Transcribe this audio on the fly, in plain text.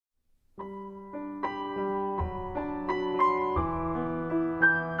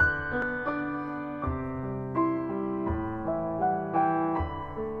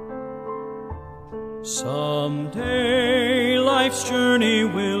Someday life's journey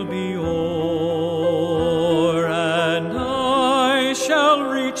will be o'er, and I shall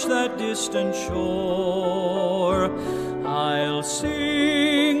reach that distant shore. I'll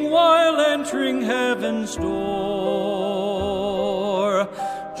sing while entering heaven's door.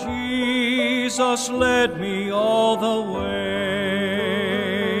 Jesus led me all the way.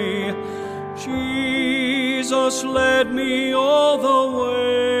 Jesus led me all the way.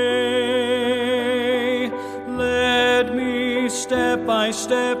 Led me step by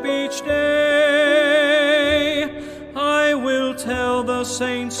step each day. I will tell the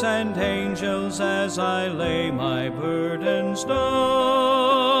saints and angels as I lay my burdens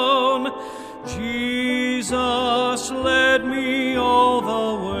down. Jesus led me all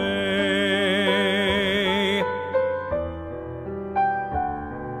the way.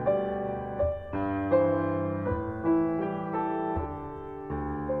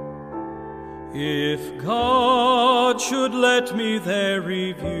 If God should let me there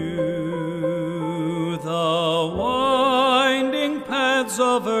review the winding paths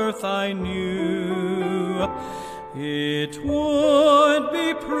of earth I knew, it would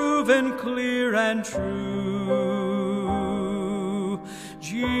be proven clear and true.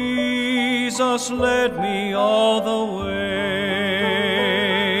 Jesus led me all the way.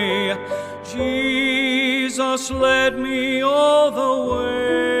 Jesus led me all the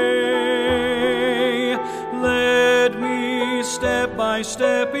way. Led me step by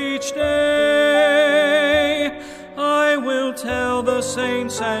step each day. I will tell the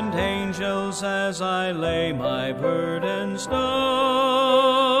saints and angels as I lay my burdens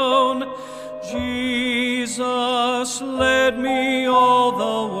down. Jesus led me all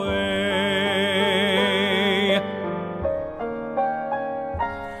the way.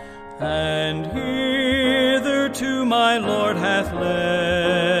 And hitherto my Lord hath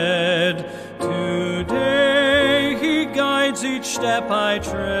led. Today He guides each step I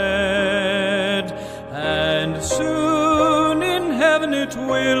tread, and soon in heaven it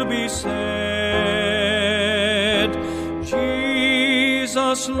will be said,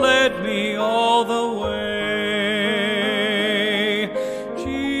 Jesus led me all the way.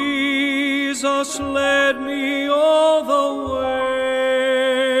 Jesus led me all the way.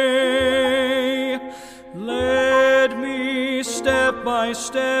 Led me step by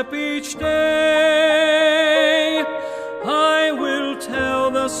step each day. I will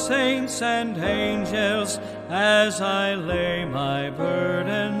tell the saints and angels as I lay my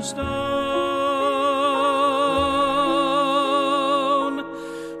burdens down.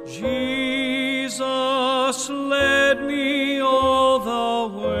 Jesus led me all the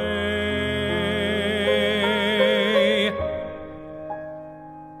way.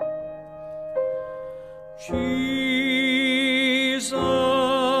 Jesus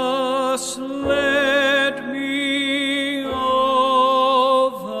led me all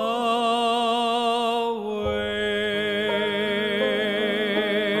the way.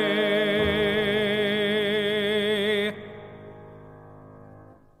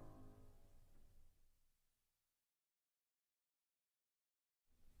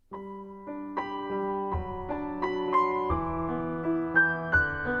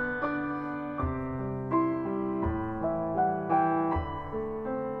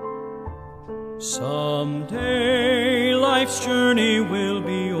 Someday life's journey will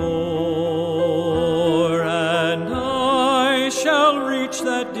be o'er, and I shall reach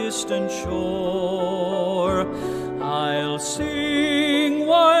that distant shore. I'll sing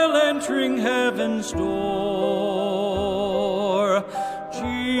while entering heaven's door.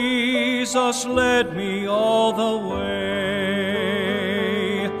 Jesus led me all the way.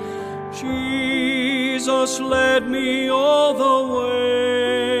 Jesus led me all the way.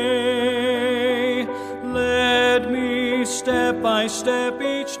 Led me step by step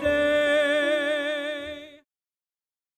each day.